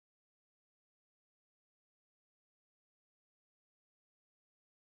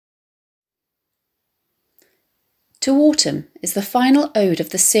To Autumn is the final ode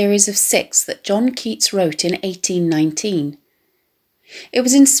of the series of 6 that John Keats wrote in 1819. It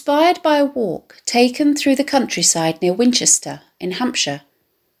was inspired by a walk taken through the countryside near Winchester in Hampshire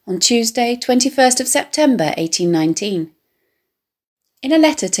on Tuesday, 21st of September 1819. In a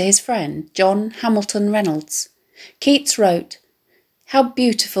letter to his friend John Hamilton Reynolds, Keats wrote, "How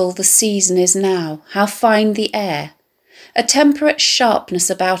beautiful the season is now, how fine the air, a temperate sharpness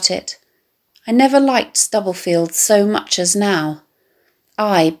about it. I never liked stubble fields so much as now,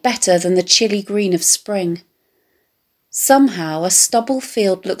 ay, better than the chilly green of spring. Somehow a stubble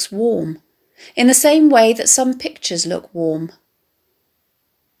field looks warm, in the same way that some pictures look warm.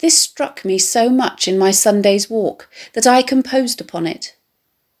 This struck me so much in my Sunday's walk that I composed upon it."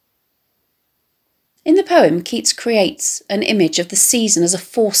 In the poem, Keats creates an image of the season as a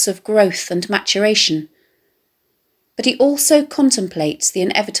force of growth and maturation, but he also contemplates the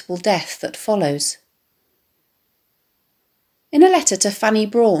inevitable death that follows. In a letter to Fanny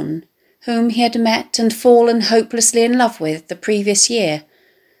Brawne, whom he had met and fallen hopelessly in love with the previous year,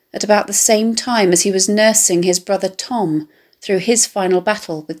 at about the same time as he was nursing his brother Tom through his final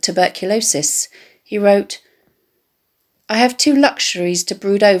battle with tuberculosis, he wrote, "I have 2 luxuries to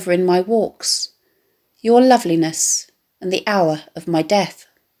brood over in my walks, your loveliness and the hour of my death."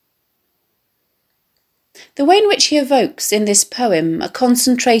 The way in which he evokes in this poem a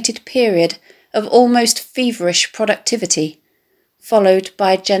concentrated period of almost feverish productivity, followed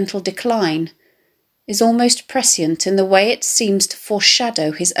by a gentle decline, is almost prescient in the way it seems to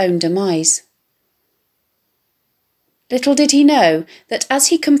foreshadow his own demise. Little did he know that as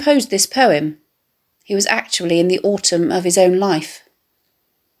he composed this poem, he was actually in the autumn of his own life.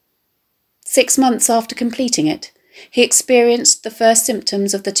 6 months after completing it, he experienced the first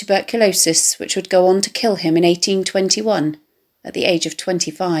symptoms of the tuberculosis which would go on to kill him in 1821, at the age of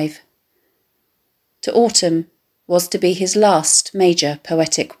 25. To Autumn was to be his last major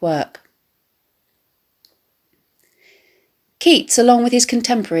poetic work. Keats, along with his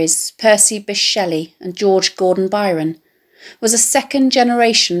contemporaries Percy Bysshe Shelley and George Gordon Byron, was a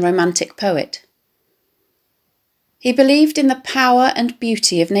second-generation romantic poet. He believed in the power and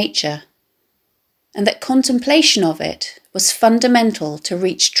beauty of nature, and that contemplation of it was fundamental to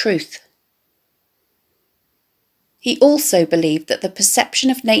reach truth. He also believed that the perception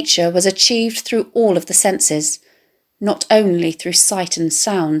of nature was achieved through all of the senses, not only through sight and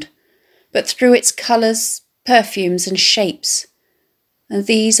sound, but through its colours, perfumes and shapes, and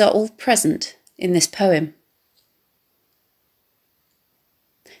these are all present in this poem.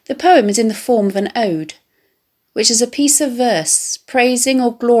 The poem is in the form of an ode, which is a piece of verse praising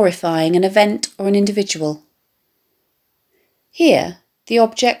or glorifying an event or an individual. Here, the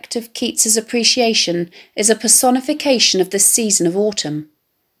object of Keats's appreciation is a personification of the season of autumn,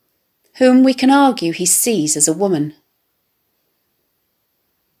 whom we can argue he sees as a woman.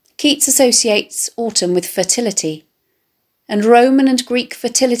 Keats associates autumn with fertility, and Roman and Greek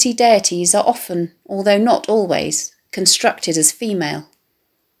fertility deities are often, although not always, constructed as female.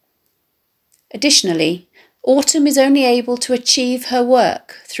 Additionally, Autumn is only able to achieve her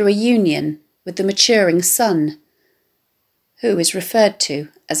work through a union with the maturing sun, who is referred to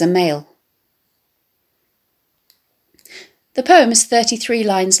as a male. The poem is 33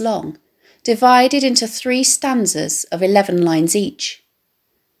 lines long, divided into 3 stanzas of 11 lines each.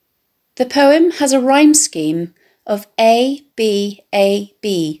 The poem has a rhyme scheme of A, B, A,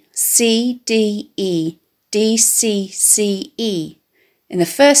 B, C, D, E, D, C, C, E in the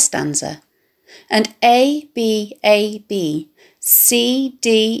first stanza, and A, B, A, B, C,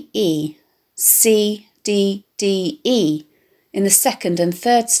 D, E, C, D, D, E in the second and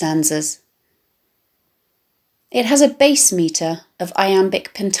third stanzas. It has a bass meter of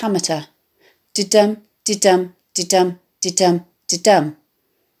iambic pentameter, di-dum, di-dum, di-dum, di-dum, di-dum,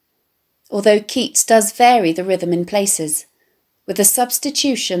 although Keats does vary the rhythm in places, with the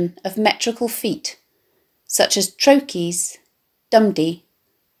substitution of metrical feet, such as trochees, dum-dee,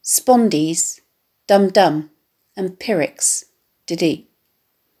 spondees, dum-dum, and pyrrhics, diddy.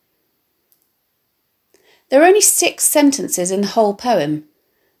 There are only 6 sentences in the whole poem,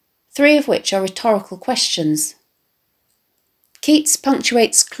 3 of which are rhetorical questions. Keats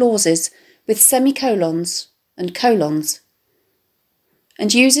punctuates clauses with semicolons and colons,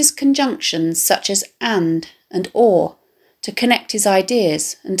 and uses conjunctions such as and or to connect his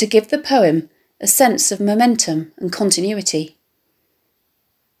ideas and to give the poem a sense of momentum and continuity.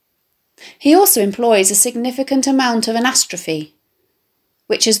 He also employs a significant amount of anastrophe,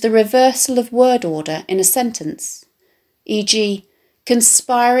 which is the reversal of word order in a sentence, e.g.,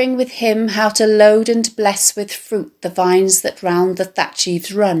 conspiring with him how to load and bless with fruit the vines that round the thatch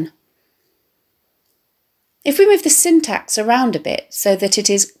eaves run. If we move the syntax around a bit so that it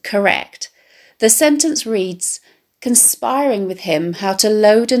is correct, the sentence reads, conspiring with him how to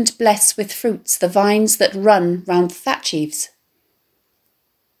load and bless with fruits the vines that run round thatch eaves.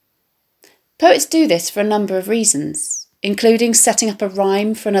 Poets do this for a number of reasons, including setting up a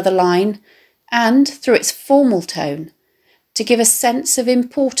rhyme for another line and, through its formal tone, to give a sense of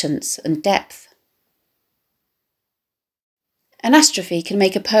importance and depth. Anastrophe can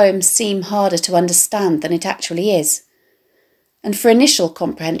make a poem seem harder to understand than it actually is, and for initial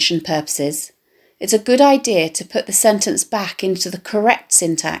comprehension purposes, it's a good idea to put the sentence back into the correct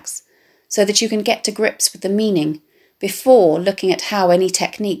syntax so that you can get to grips with the meaning before looking at how any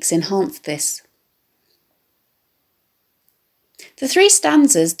techniques enhance this. The 3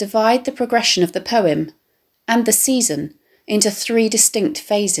 stanzas divide the progression of the poem and the season into 3 distinct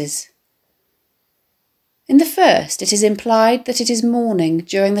phases. In the first, it is implied that it is morning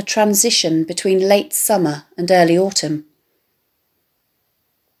during the transition between late summer and early autumn.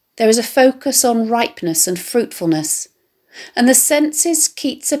 There is a focus on ripeness and fruitfulness, and the senses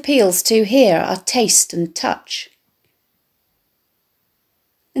Keats appeals to here are taste and touch.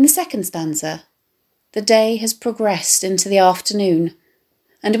 In the second stanza, the day has progressed into the afternoon,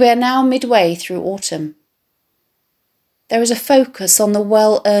 and we are now midway through autumn. There is a focus on the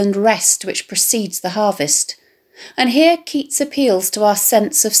well-earned rest which precedes the harvest, and here Keats appeals to our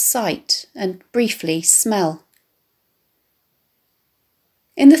sense of sight and, briefly, smell.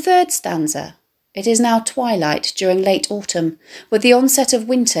 In the third stanza, it is now twilight during late autumn, with the onset of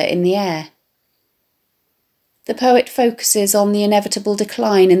winter in the air. The poet focuses on the inevitable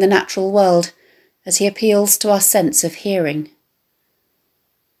decline in the natural world as he appeals to our sense of hearing.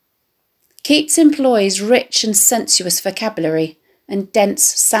 Keats employs rich and sensuous vocabulary and dense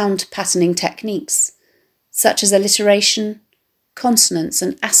sound-patterning techniques, such as alliteration, consonance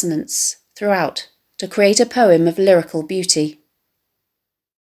and assonance throughout, to create a poem of lyrical beauty.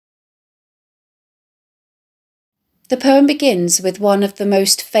 The poem begins with one of the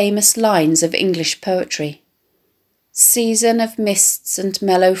most famous lines of English poetry: "Season of mists and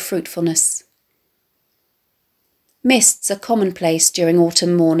mellow fruitfulness." Mists are commonplace during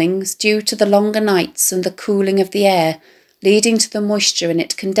autumn mornings due to the longer nights and the cooling of the air, leading to the moisture in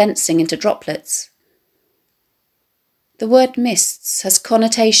it condensing into droplets. The word mists has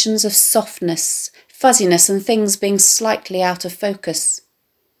connotations of softness, fuzziness and things being slightly out of focus.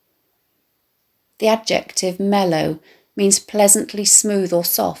 The adjective mellow means pleasantly smooth or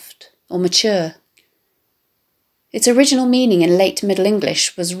soft, or mature. Its original meaning in late Middle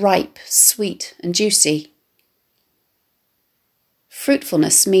English was ripe, sweet and juicy.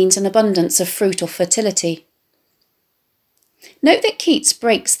 Fruitfulness means an abundance of fruit or fertility. Note that Keats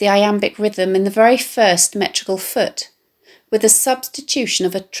breaks the iambic rhythm in the very first metrical foot, with the substitution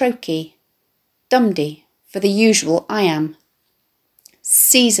of a trochee, dumdy, for the usual iamb.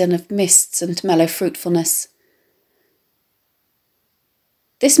 Season of mists and mellow fruitfulness.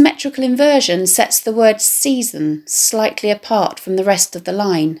 This metrical inversion sets the word season slightly apart from the rest of the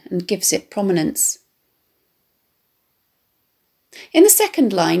line and gives it prominence. In the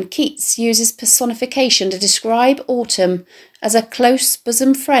second line, Keats uses personification to describe autumn as a close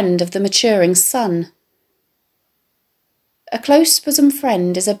bosom friend of the maturing sun. A close bosom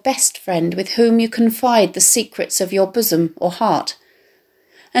friend is a best friend with whom you confide the secrets of your bosom or heart,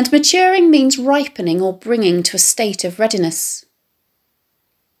 and maturing means ripening or bringing to a state of readiness.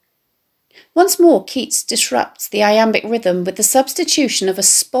 Once more, Keats disrupts the iambic rhythm with the substitution of a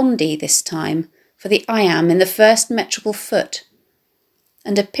spondee this time for the iamb in the first metrical foot,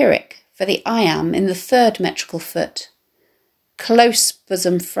 and a pyrrhic for the iamb in the third metrical foot. Close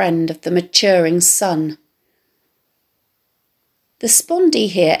bosom friend of the maturing sun. The spondee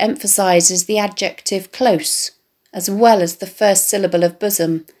here emphasises the adjective close, as well as the first syllable of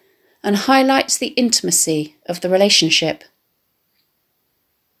bosom, and highlights the intimacy of the relationship.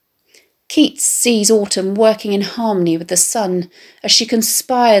 Keats sees autumn working in harmony with the sun as she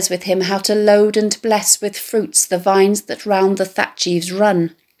conspires with him how to load and bless with fruits the vines that round the thatch eaves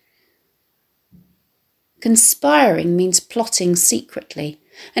run. Conspiring means plotting secretly,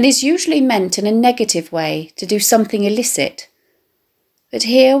 and is usually meant in a negative way to do something illicit. But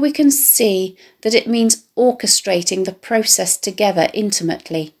here we can see that it means orchestrating the process together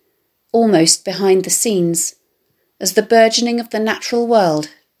intimately, almost behind the scenes, as the burgeoning of the natural world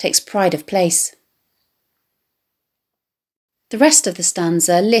takes pride of place. The rest of the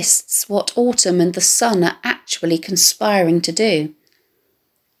stanza lists what autumn and the sun are actually conspiring to do,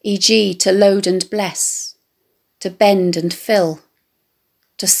 e.g. to load and bless, to bend and fill,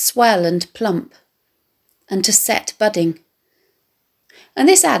 to swell and plump, and to set budding. And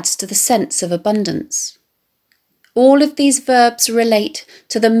this adds to the sense of abundance. All of these verbs relate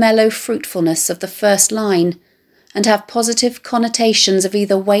to the mellow fruitfulness of the first line and have positive connotations of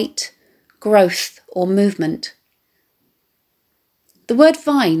either weight, growth, or movement. The word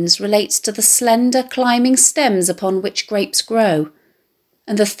vines relates to the slender climbing stems upon which grapes grow,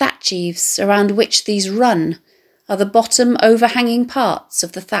 and the thatch eaves around which these run are the bottom overhanging parts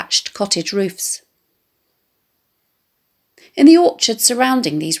of the thatched cottage roofs. In the orchard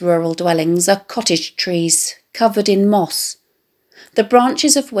surrounding these rural dwellings are cottage trees covered in moss, the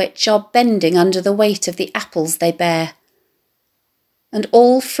branches of which are bending under the weight of the apples they bear, and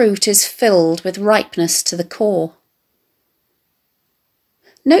all fruit is filled with ripeness to the core.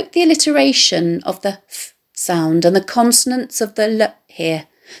 Note the alliteration of the f sound and the consonants of the l here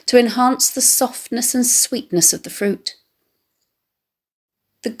to enhance the softness and sweetness of the fruit.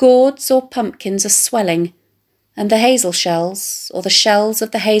 The gourds or pumpkins are swelling, and the hazel shells, or the shells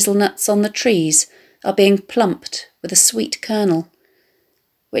of the hazelnuts on the trees, are being plumped with a sweet kernel,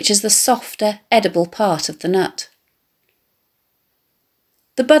 which is the softer, edible part of the nut.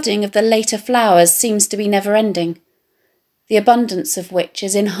 The budding of the later flowers seems to be never-ending, the abundance of which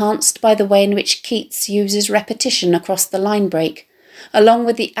is enhanced by the way in which Keats uses repetition across the line break, along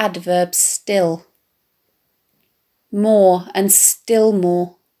with the adverb still. More and still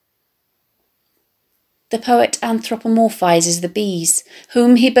more. The poet anthropomorphizes the bees,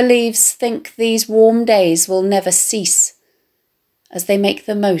 whom he believes think these warm days will never cease, as they make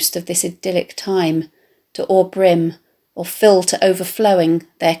the most of this idyllic time to o'erbrim or fill to overflowing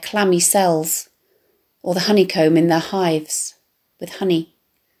their clammy cells, or the honeycomb in their hives with honey.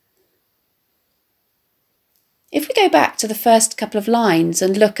 If we go back to the first couple of lines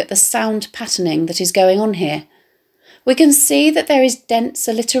and look at the sound patterning that is going on here, we can see that there is dense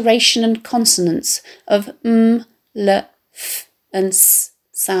alliteration and consonance of m, l, f and s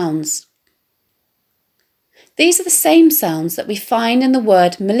sounds. These are the same sounds that we find in the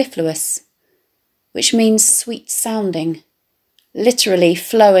word mellifluous, which means sweet sounding, literally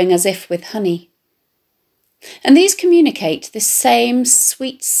flowing as if with honey. And these communicate this same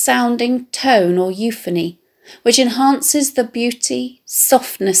sweet sounding tone or euphony, which enhances the beauty,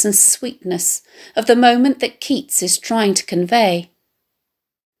 softness and sweetness of the moment that Keats is trying to convey.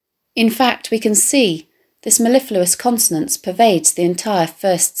 In fact, we can see this mellifluous consonance pervades the entire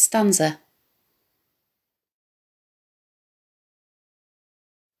first stanza.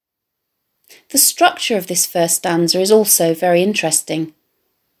 The structure of this first stanza is also very interesting.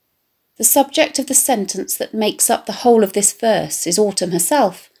 The subject of the sentence that makes up the whole of this verse is Autumn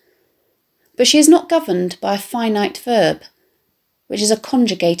herself, but she is not governed by a finite verb, which is a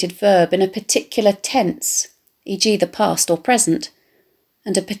conjugated verb in a particular tense, e.g. the past or present,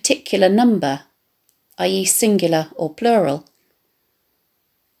 and a particular number, i.e. singular or plural.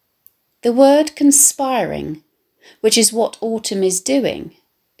 The word conspiring, which is what autumn is doing,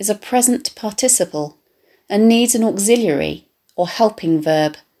 is a present participle and needs an auxiliary or helping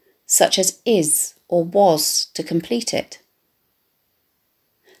verb, such as is or was, to complete it.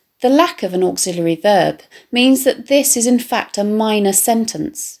 The lack of an auxiliary verb means that this is in fact a minor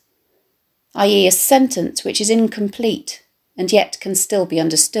sentence, i.e. a sentence which is incomplete and yet can still be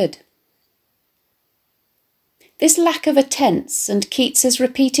understood. This lack of a tense and Keats's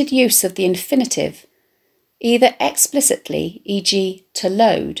repeated use of the infinitive, either explicitly, e.g. to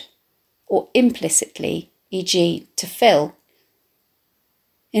load, or implicitly, e.g. to fill,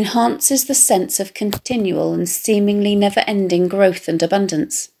 enhances the sense of continual and seemingly never-ending growth and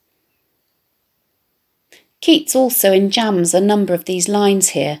abundance. Keats also enjambs a number of these lines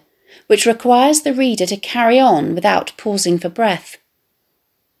here, which requires the reader to carry on without pausing for breath.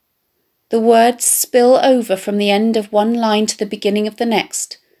 The words spill over from the end of one line to the beginning of the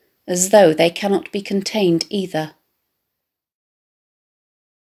next, as though they cannot be contained either.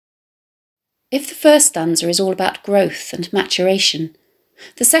 If the first stanza is all about growth and maturation,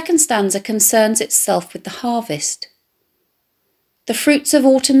 the second stanza concerns itself with the harvest. The fruits of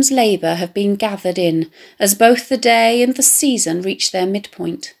autumn's labour have been gathered in as both the day and the season reach their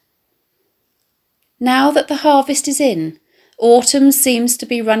midpoint. Now that the harvest is in, autumn seems to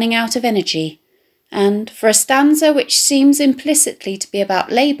be running out of energy, and for a stanza which seems implicitly to be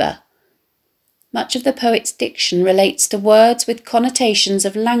about labour, much of the poet's diction relates to words with connotations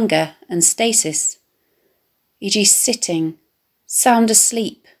of languor and stasis, e.g. sitting, sound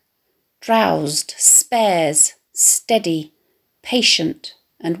asleep, drowsed, spares, steady, patient,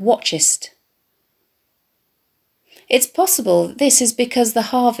 and watchest. It's possible that this is because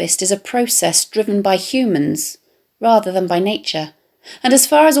the harvest is a process driven by humans rather than by nature, and as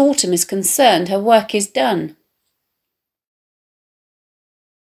far as autumn is concerned, her work is done.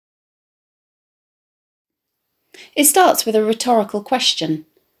 It starts with a rhetorical question.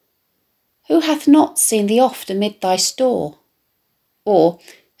 Who hath not seen thee oft amid thy store? Or,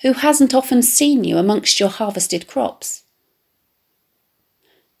 who hasn't often seen you amongst your harvested crops?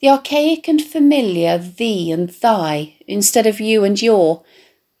 The archaic and familiar thee and thy, instead of you and your,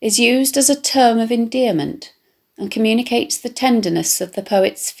 is used as a term of endearment and communicates the tenderness of the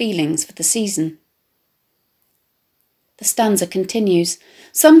poet's feelings for the season. The stanza continues,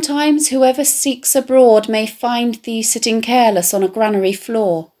 Sometimes whoever seeks abroad may find thee sitting careless on a granary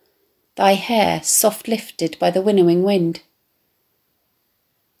floor, thy hair soft lifted by the winnowing wind.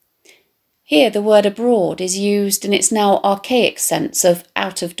 Here the word abroad is used in its now archaic sense of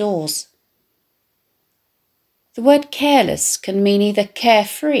out of doors. The word careless can mean either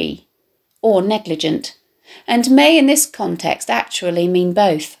carefree or negligent, and may in this context actually mean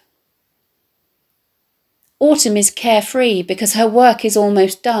both. Autumn is carefree because her work is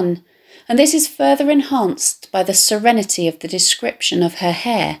almost done, and this is further enhanced by the serenity of the description of her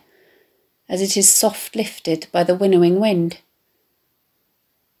hair, as it is soft lifted by the winnowing wind.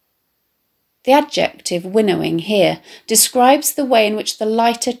 The adjective winnowing here describes the way in which the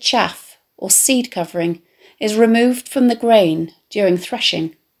lighter chaff or seed covering is removed from the grain during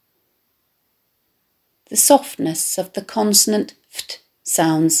threshing. The softness of the consonant ft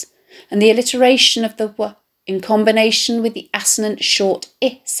sounds and the alliteration of the w in combination with the assonant short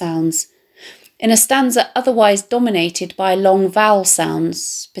I sounds, in a stanza otherwise dominated by long vowel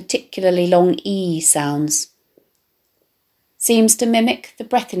sounds, particularly long E sounds, seems to mimic the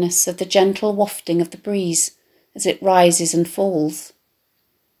breathiness of the gentle wafting of the breeze as it rises and falls.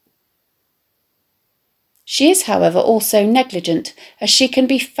 She is, however, also negligent, as she can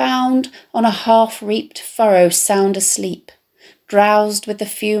be found on a half-reaped furrow sound asleep, drowsed with the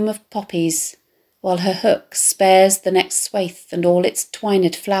fume of poppies, while her hook spares the next swathe and all its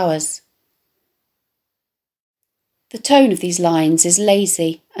twined flowers. The tone of these lines is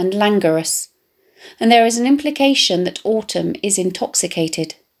lazy and languorous, and there is an implication that autumn is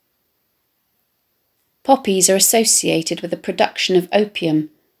intoxicated. Poppies are associated with the production of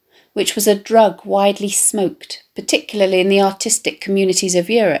opium, which was a drug widely smoked, particularly in the artistic communities of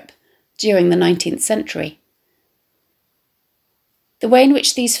Europe during the 19th century. The way in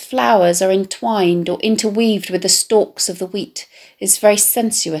which these flowers are entwined or interweaved with the stalks of the wheat is very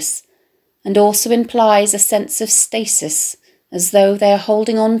sensuous, and also implies a sense of stasis, as though they are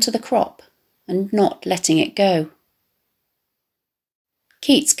holding on to the crop and not letting it go.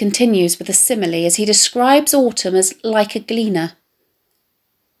 Keats continues with a simile as he describes autumn as like a gleaner.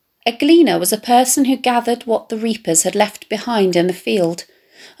 A gleaner was a person who gathered what the reapers had left behind in the field,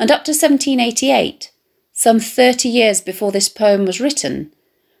 and up to 1788, some 30 years before this poem was written,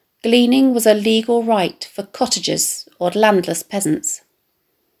 gleaning was a legal right for cottagers or landless peasants.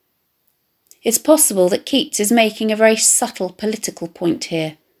 It's possible that Keats is making a very subtle political point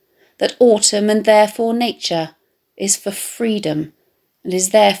here, that autumn and therefore nature is for freedom and is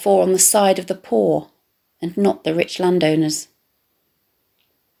therefore on the side of the poor and not the rich landowners.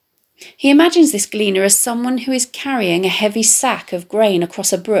 He imagines this gleaner as someone who is carrying a heavy sack of grain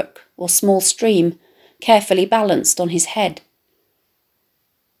across a brook or small stream, carefully balanced on his head.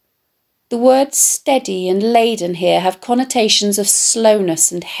 The words steady and laden here have connotations of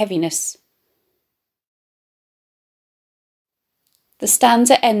slowness and heaviness. The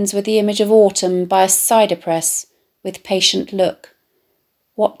stanza ends with the image of autumn by a cider press with patient look,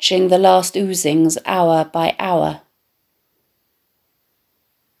 watching the last oozings hour by hour.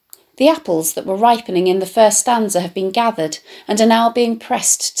 The apples that were ripening in the first stanza have been gathered and are now being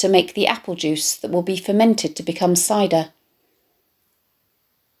pressed to make the apple juice that will be fermented to become cider.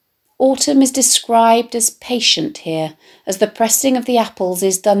 Autumn is described as patient here, as the pressing of the apples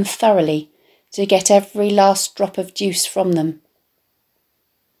is done thoroughly to get every last drop of juice from them.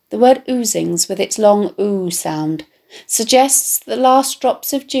 The word oozings, with its long oo sound, suggests that the last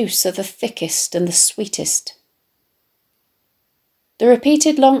drops of juice are the thickest and the sweetest. The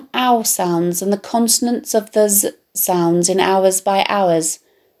repeated long ow sounds and the consonants of the z sounds in hours by hours,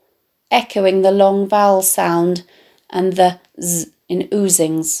 echoing the long vowel sound and the z in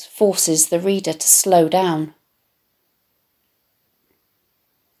oozings, forces the reader to slow down.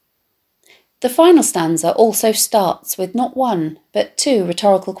 The final stanza also starts with not one, but two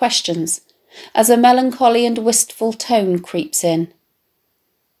rhetorical questions, as a melancholy and wistful tone creeps in.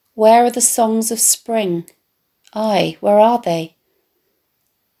 Where are the songs of spring? Ay, where are they?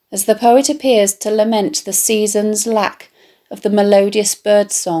 As the poet appears to lament the season's lack of the melodious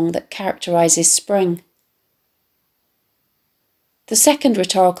bird-song that characterises spring. The second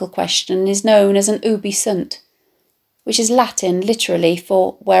rhetorical question is known as an ubi sunt, which is Latin literally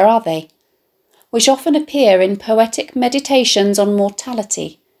for where are they, which often appear in poetic meditations on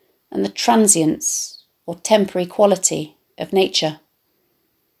mortality and the transience or temporary quality of nature.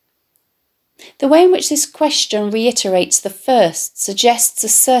 The way in which this question reiterates the first suggests a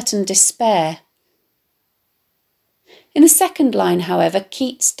certain despair. In the second line, however,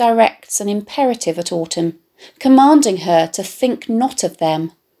 Keats directs an imperative at Autumn, commanding her to think not of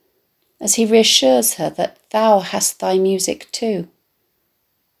them, as he reassures her that thou hast thy music too.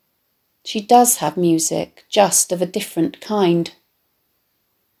 She does have music, just of a different kind.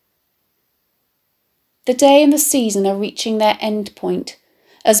 The day and the season are reaching their end point,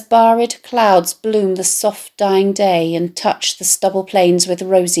 as barid clouds bloom the soft dying day and touch the stubble plains with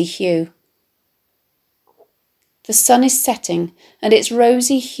rosy hue. The sun is setting, and its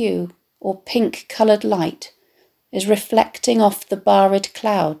rosy hue, or pink-coloured light, is reflecting off the barid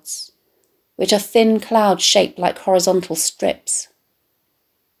clouds, which are thin clouds shaped like horizontal strips.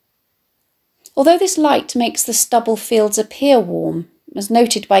 Although this light makes the stubble fields appear warm, as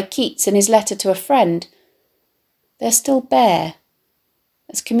noted by Keats in his letter to a friend, they are still bare,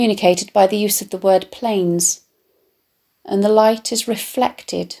 as communicated by the use of the word plains, and the light is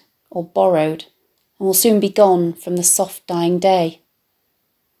reflected or borrowed and will soon be gone from the soft dying day.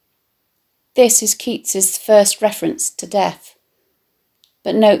 This is Keats's first reference to death,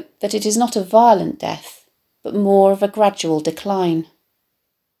 but note that it is not a violent death, but more of a gradual decline.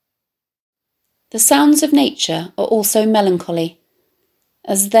 The sounds of nature are also melancholy,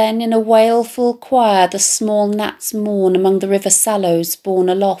 as then in a wailful choir the small gnats mourn among the river sallows borne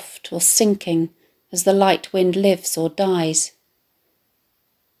aloft or sinking as the light wind lives or dies.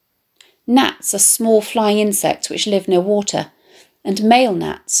 Gnats are small flying insects which live near water, and male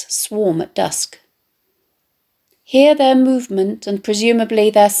gnats swarm at dusk. Here their movement and presumably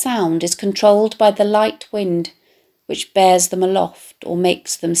their sound is controlled by the light wind which bears them aloft or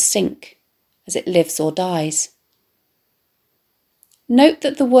makes them sink as it lives or dies. Note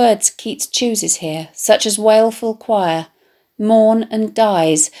that the words Keats chooses here, such as wailful choir, mourn and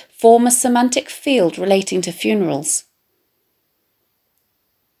dies, form a semantic field relating to funerals.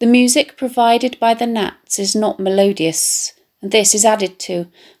 The music provided by the gnats is not melodious, and this is added to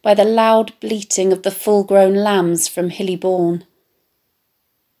by the loud bleating of the full-grown lambs from hilly bourne.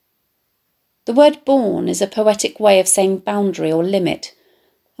 The word bourne is a poetic way of saying boundary or limit,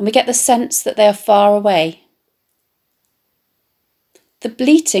 and we get the sense that they are far away. The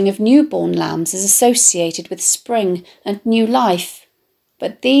bleating of newborn lambs is associated with spring and new life,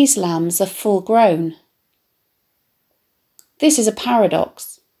 but these lambs are full-grown. This is a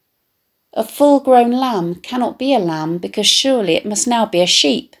paradox. A full-grown lamb cannot be a lamb because surely it must now be a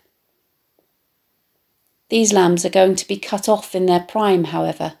sheep. These lambs are going to be cut off in their prime,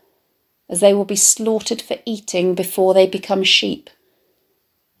 however, as they will be slaughtered for eating before they become sheep,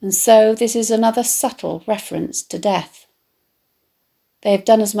 and so this is another subtle reference to death. They have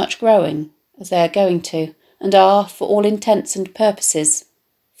done as much growing as they are going to, and are, for all intents and purposes,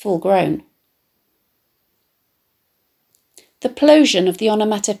 full-grown. The plosion of the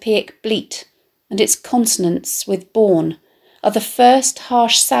onomatopoeic bleat and its consonants with born are the first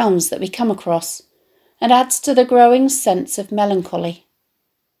harsh sounds that we come across, and adds to the growing sense of melancholy.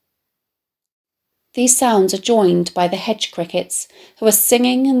 These sounds are joined by the hedge crickets, who are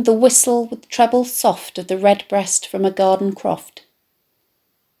singing, and the whistle with treble soft of the redbreast from a garden croft.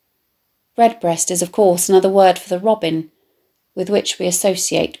 Redbreast is, of course, another word for the robin, with which we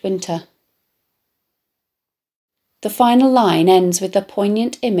associate winter. The final line ends with the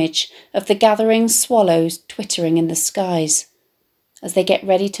poignant image of the gathering swallows twittering in the skies, as they get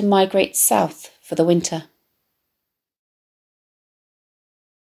ready to migrate south for the winter.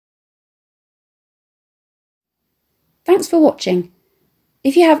 Thanks for watching.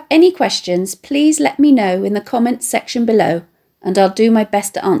 If you have any questions, please let me know in the comments section below, and I'll do my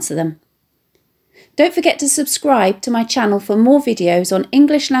best to answer them. Don't forget to subscribe to my channel for more videos on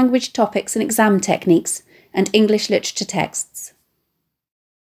English language topics and exam techniques, and English literature texts.